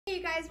Hey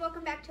you guys,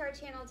 welcome back to our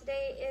channel.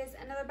 Today is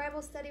another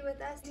Bible study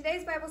with us.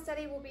 Today's Bible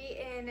study will be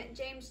in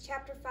James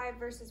chapter 5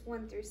 verses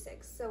 1 through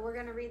 6. So we're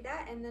going to read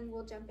that and then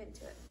we'll jump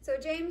into it. So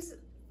James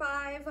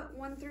 5,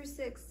 1 through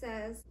 6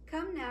 says,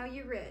 "Come now,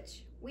 you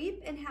rich,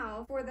 weep and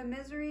howl for the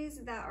miseries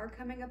that are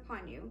coming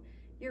upon you.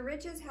 Your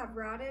riches have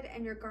rotted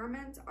and your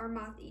garments are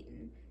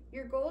moth-eaten.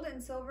 Your gold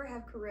and silver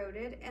have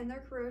corroded, and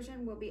their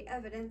corrosion will be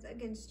evidence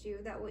against you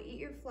that will eat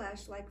your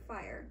flesh like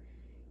fire.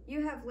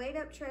 You have laid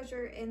up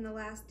treasure in the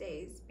last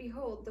days.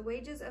 Behold, the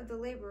wages of the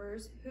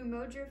laborers who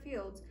mowed your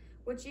fields,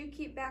 which you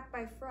keep back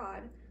by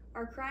fraud,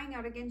 are crying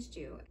out against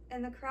you,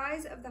 and the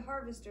cries of the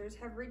harvesters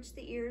have reached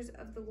the ears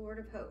of the Lord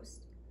of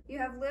hosts. You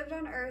have lived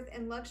on earth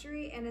in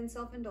luxury and in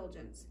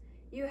self-indulgence.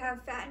 You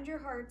have fattened your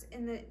hearts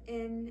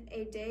in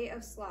a day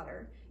of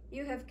slaughter.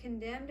 You have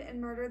condemned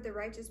and murdered the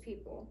righteous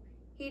people.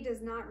 He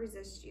does not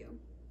resist you."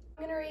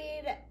 I'm going to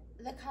read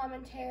the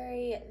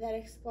commentary that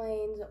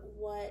explains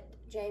what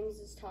James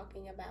is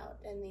talking about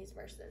in these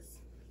verses.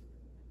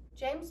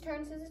 James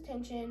turns his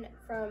attention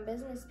from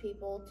business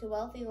people to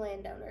wealthy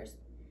landowners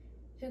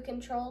who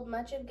controlled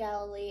much of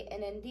Galilee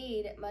and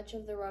indeed much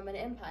of the Roman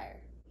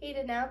Empire. He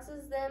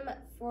denounces them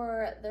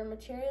for their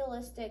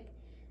materialistic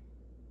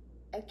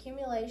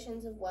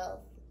accumulations of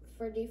wealth,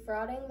 for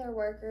defrauding their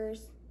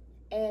workers,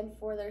 and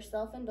for their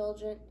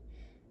self-indulgent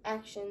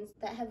actions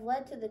that have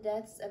led to the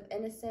deaths of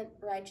innocent,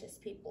 righteous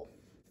people.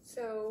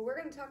 So we're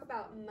going to talk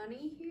about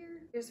money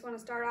here. I just want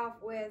to start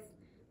off with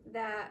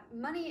that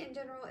money in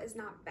general is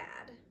not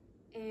bad.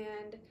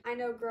 And I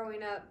know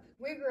growing up,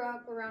 we grew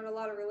up around a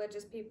lot of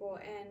religious people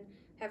and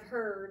have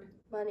heard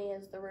money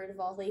is the root of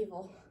all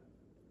evil.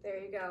 There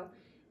you go.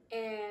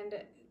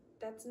 And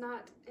that's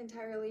not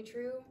entirely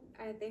true.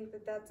 I think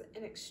that that's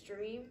an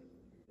extreme.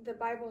 The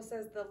Bible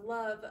says the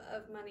love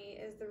of money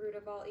is the root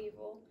of all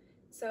evil.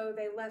 So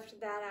they left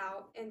that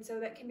out. And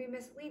so that can be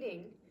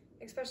misleading,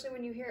 especially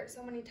when you hear it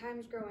so many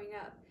times growing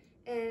up.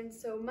 And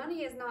so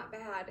money is not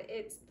bad.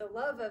 It's the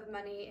love of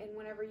money, and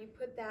whenever you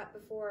put that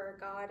before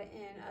God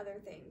and other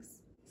things.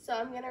 So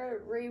I'm going to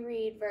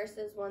reread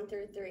verses 1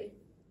 through 3.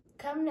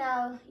 "Come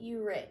now,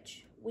 you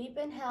rich, weep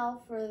and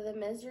howl for the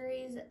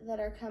miseries that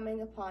are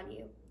coming upon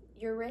you.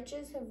 Your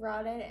riches have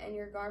rotted and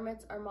your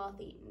garments are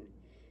moth-eaten.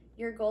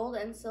 Your gold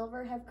and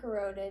silver have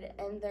corroded,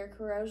 and their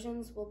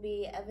corrosions will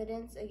be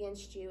evidence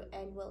against you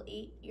and will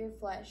eat your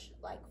flesh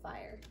like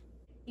fire.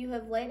 You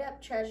have laid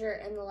up treasure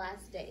in the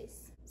last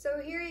days." So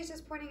here he's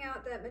just pointing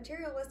out that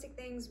materialistic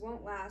things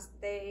won't last.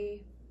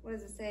 What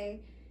does it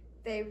say?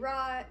 They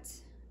rot.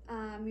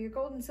 Your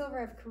gold and silver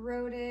have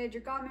corroded.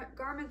 Your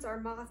garments are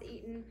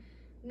moth-eaten.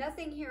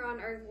 Nothing here on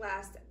earth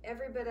lasts.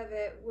 Every bit of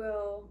it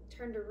will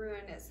turn to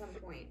ruin at some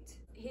point.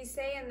 He's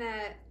saying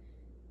that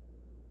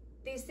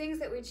these things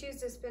that we choose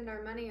to spend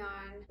our money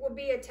on will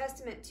be a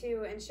testament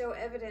to and show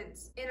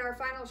evidence in our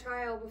final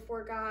trial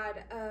before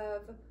God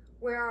of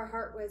where our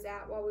heart was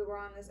at while we were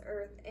on this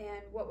earth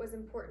and what was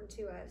important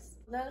to us.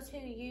 Those who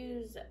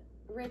use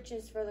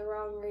riches for the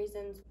wrong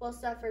reasons will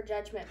suffer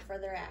judgment for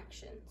their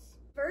actions.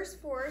 Verse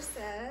 4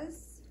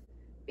 says,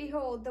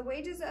 "Behold, the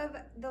wages of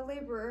the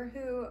laborer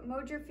who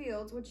mowed your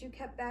fields, which you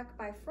kept back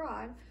by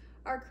fraud,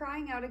 are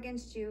crying out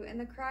against you, and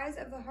the cries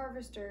of the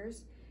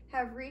harvesters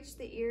have reached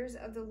the ears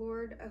of the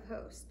Lord of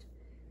hosts."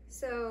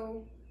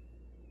 So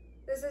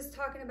this is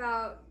talking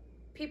about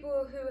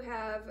people who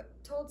have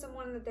told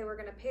someone that they were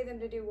going to pay them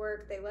to do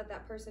work. They let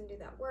that person do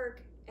that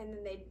work, and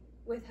then they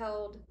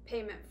withheld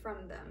payment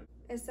from them.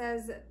 It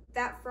says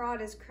that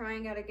fraud is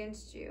crying out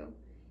against you,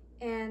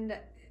 and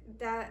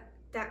that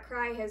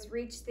cry has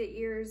reached the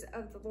ears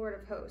of the Lord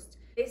of hosts.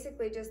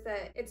 Basically just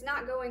that it's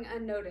not going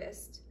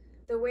unnoticed.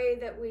 The way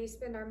that we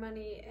spend our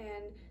money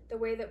and the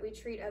way that we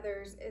treat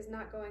others is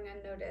not going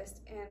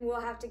unnoticed, and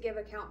we'll have to give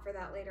account for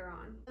that later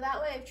on.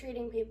 That way of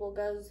treating people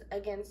goes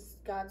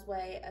against God's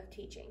way of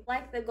teaching.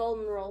 Like the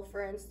golden rule,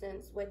 for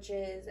instance, which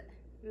is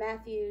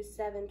Matthew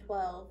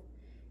 7:12.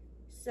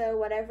 "So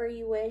whatever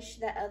you wish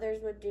that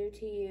others would do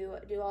to you,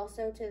 do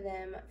also to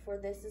them, for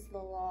this is the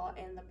law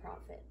and the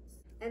prophets."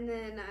 And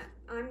then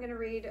I'm going to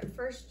read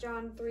 1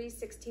 John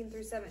 3:16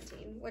 through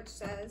 17, which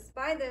says,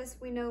 "By this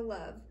we know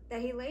love,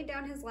 that he laid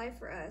down his life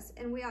for us,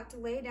 and we ought to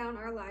lay down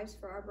our lives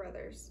for our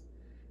brothers.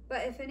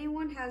 But if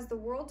anyone has the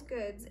world's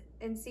goods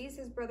and sees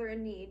his brother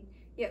in need,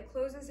 yet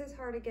closes his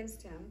heart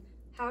against him,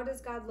 how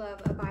does God's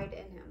love abide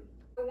in him?"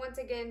 So once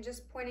again,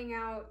 just pointing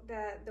out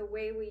that the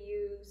way we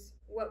use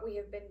what we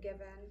have been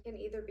given can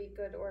either be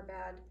good or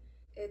bad.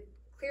 It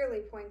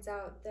clearly points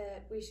out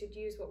that we should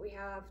use what we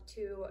have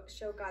to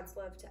show God's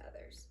love to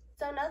others.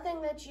 So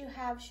nothing that you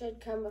have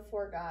should come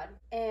before God.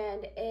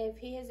 And if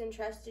he has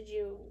entrusted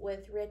you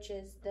with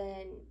riches,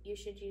 then you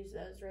should use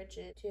those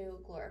riches to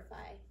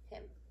glorify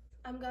him.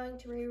 I'm going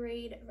to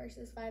reread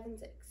verses 5 and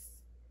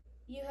 6.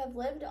 "You have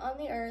lived on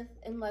the earth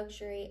in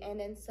luxury and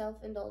in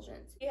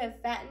self-indulgence. You have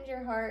fattened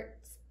your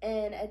hearts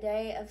in a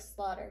day of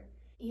slaughter.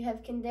 You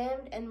have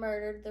condemned and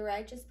murdered the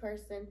righteous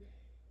person.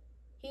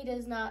 He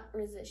does not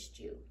resist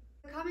you."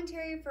 The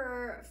commentary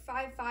for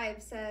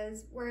 5:5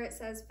 says, where it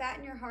says,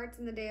 "Fatten your hearts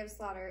in the day of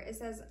slaughter," it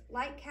says,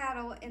 "Like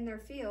cattle in their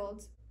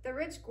fields, The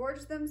rich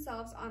gorge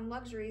themselves on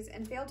luxuries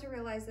and fail to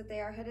realize that they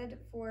are headed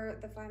for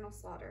the final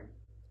slaughter.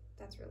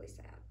 That's really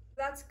sad.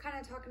 That's kind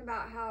of talking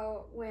about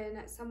how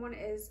when someone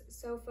is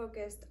so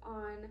focused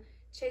on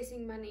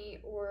chasing money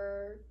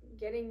or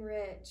getting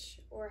rich,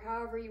 or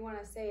however you want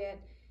to say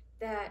it,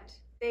 that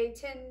they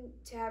tend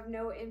to have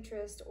no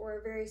interest or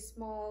a very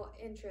small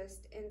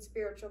interest in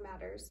spiritual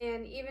matters.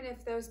 And even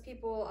if those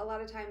people a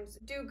lot of times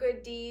do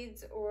good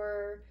deeds,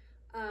 or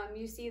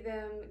you see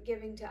them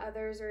giving to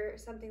others or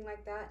something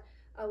like that,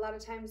 a lot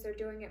of times they're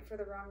doing it for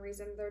the wrong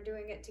reason. They're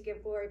doing it to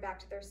give glory back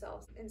to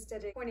themselves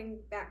instead of pointing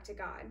back to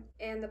God.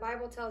 And the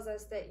Bible tells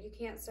us that you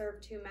can't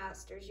serve two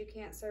masters. You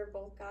can't serve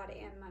both God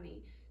and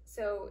money.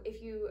 So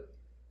if you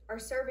are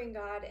serving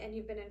God and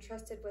you've been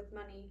entrusted with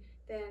money,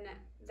 then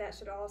that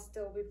should all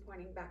still be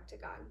pointing back to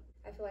God.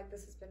 I feel like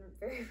this has been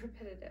very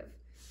repetitive,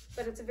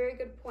 but it's a very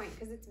good point,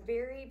 because it's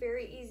very,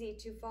 very easy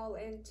to fall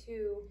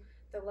into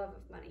the love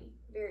of money.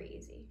 Very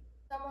easy.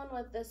 Someone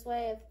with this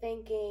way of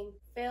thinking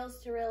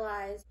fails to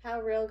realize how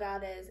real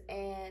God is,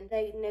 and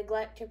they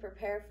neglect to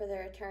prepare for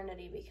their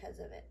eternity because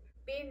of it.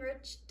 Being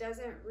rich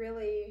doesn't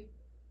really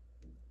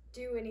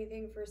do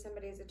anything for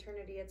somebody's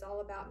eternity. It's all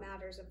about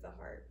matters of the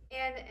heart.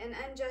 And an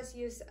unjust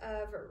use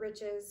of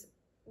riches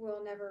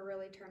will never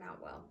really turn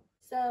out well.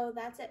 So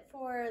that's it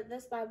for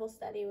this Bible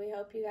study. We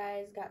hope you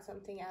guys got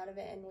something out of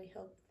it, and we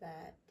hope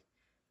that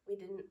we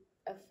didn't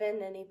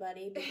offend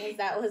anybody, because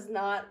that was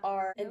not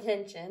our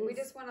intention. We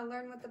just want to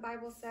learn what the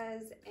Bible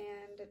says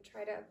and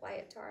try to apply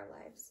it to our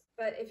lives.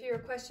 But if you're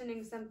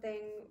questioning something,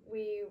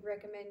 we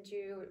recommend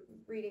you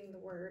reading the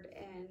Word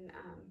and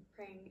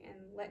praying and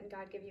letting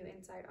God give you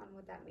insight on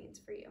what that means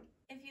for you.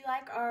 If you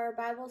like our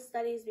Bible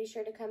studies, be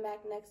sure to come back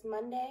next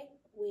Monday.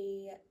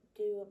 We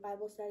do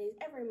Bible studies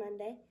every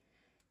Monday.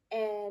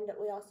 And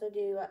we also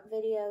do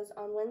videos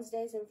on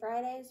Wednesdays and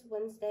Fridays.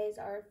 Wednesdays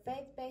are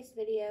faith-based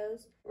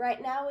videos.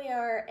 Right now we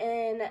are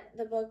in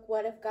the book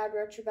What If God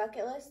Wrote Your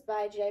Bucket List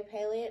by J.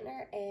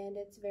 Paliatner, and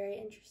it's very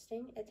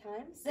interesting at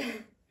times.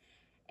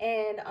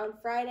 And on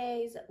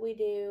Fridays we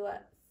do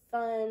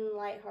fun,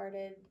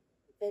 lighthearted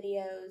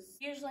videos.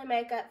 Usually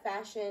makeup,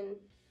 fashion,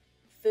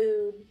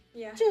 food,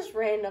 just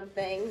random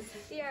things.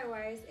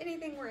 DIYs,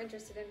 anything we're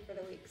interested in for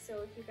the week.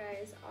 So if you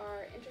guys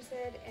are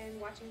interested in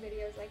watching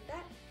videos like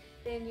that,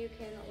 then you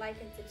can like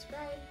and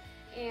subscribe.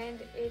 And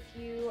if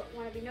you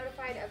want to be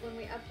notified of when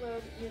we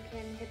upload, you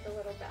can hit the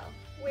little bell.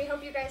 We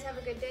hope you guys have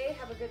a good day,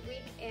 have a good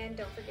week, and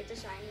don't forget to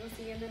shine. We'll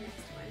see you in the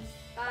next one.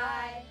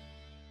 Bye.